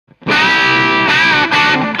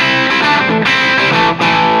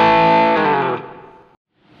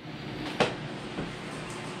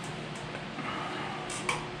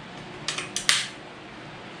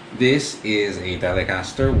This is a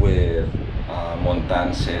Telecaster with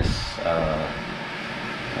Montance's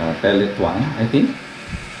pellet one, I think.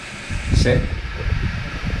 Set.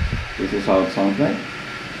 This is how it sounds like.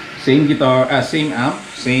 Same guitar, same amp,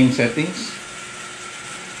 same settings.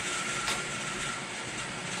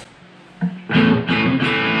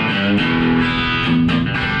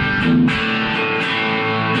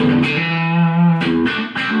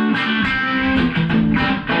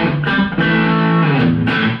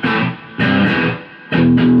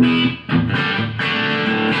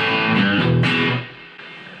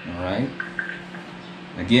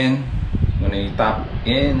 Again, when you tap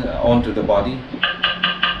in onto the body,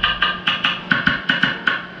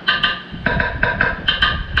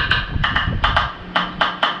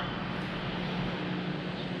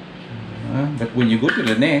 but when you go to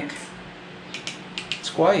the neck, it's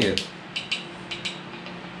quiet.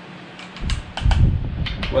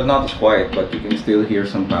 Well, not as quiet, but you can still hear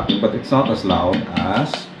some tapping, but it's not as loud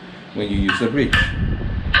as when you use the bridge.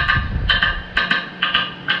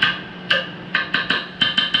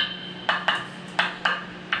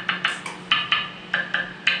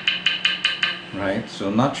 Right, so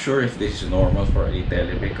not sure if this is normal for a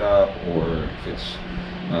tele pickup or if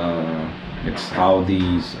it's how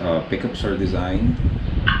these pickups are designed,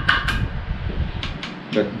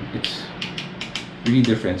 but it's really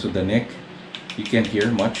different. So the neck, you can't hear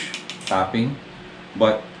much tapping,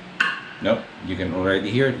 but nope, you can already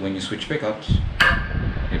hear it when you switch pickups.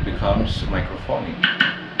 It becomes microphonic.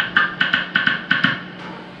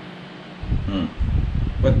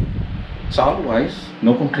 But sound wise,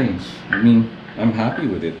 no complaints. I mean, I'm happy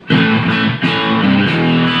with it.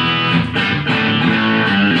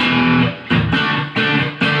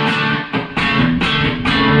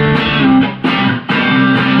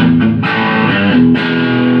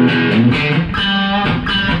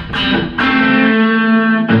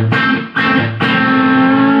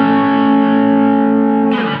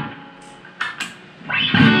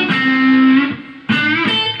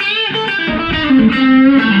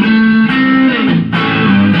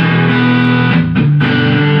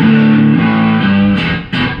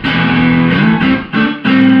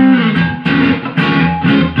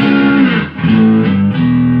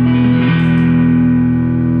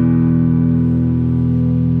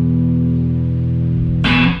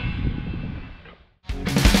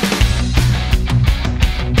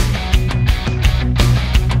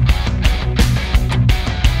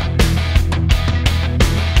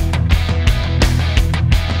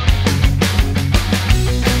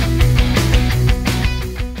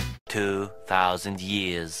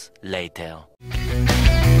 Years later.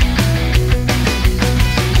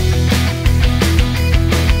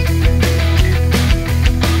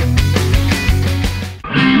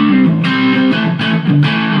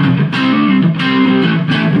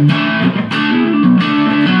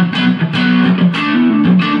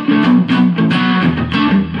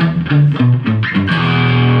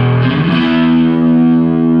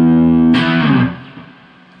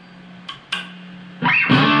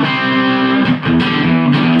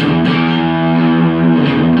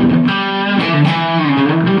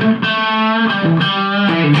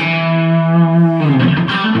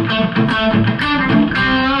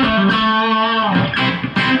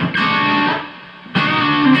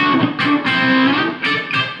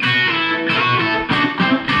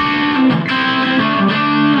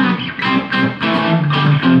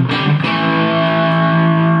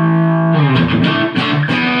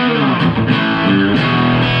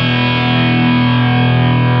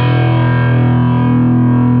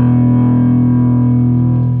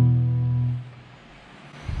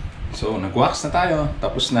 So, nag-wax na tayo.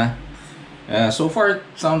 Tapos na. So far,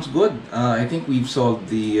 it sounds good. I think we've solved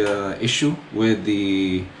the issue with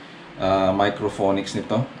the microphonics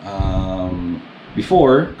nito.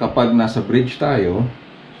 Before, kapag nasa bridge tayo,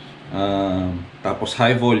 tapos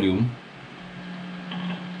high volume,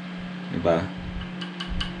 diba?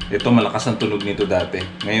 Ito, malakas ang tunog nito dati.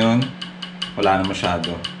 Ngayon, wala na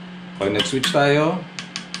masyado. Pag nag-switch tayo,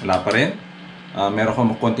 wala pa rin. Meron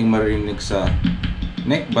kang konting maririnig sa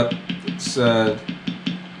neck, but it's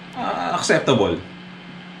acceptable.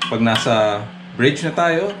 Pag nasa bridge na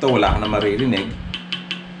tayo, ito wala ka na maririnig.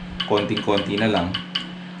 Konting-konti na lang.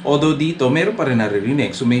 Although dito, meron pa rin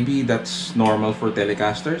naririnig. So maybe that's normal for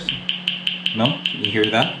Telecasters. No? You hear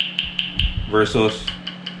that? Versus,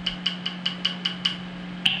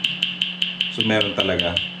 so meron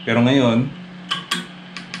talaga. Pero ngayon,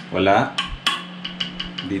 wala.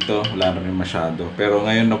 Dito, wala na rin masyado. Pero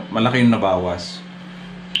ngayon, malaki yung nabawas.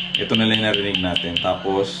 Ito na lang narinig natin.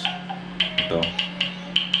 Tapos, ito.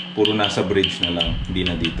 Puro nasa bridge na lang. Hindi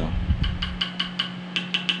na dito.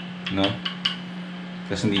 no?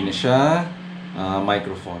 Kasi hindi na siya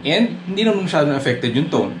microphone. And hindi naman masyadong affected yung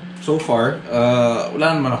tone. So far, wala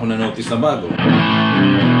naman ako na-notice na bago.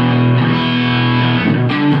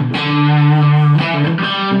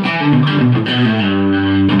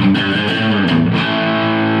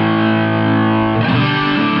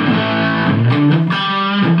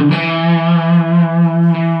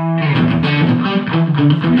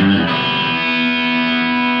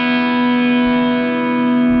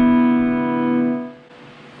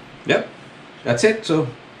 Yep, that's it. So,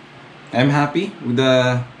 I'm happy with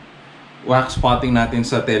the wax spotting natin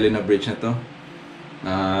sa tele na bridge na to.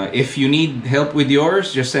 If you need help with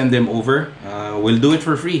yours, just send them over. We'll do it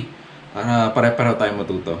for free. Para pare-pareho tayo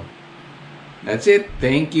matuto. That's it.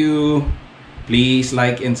 Thank you. Please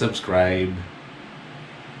like and subscribe.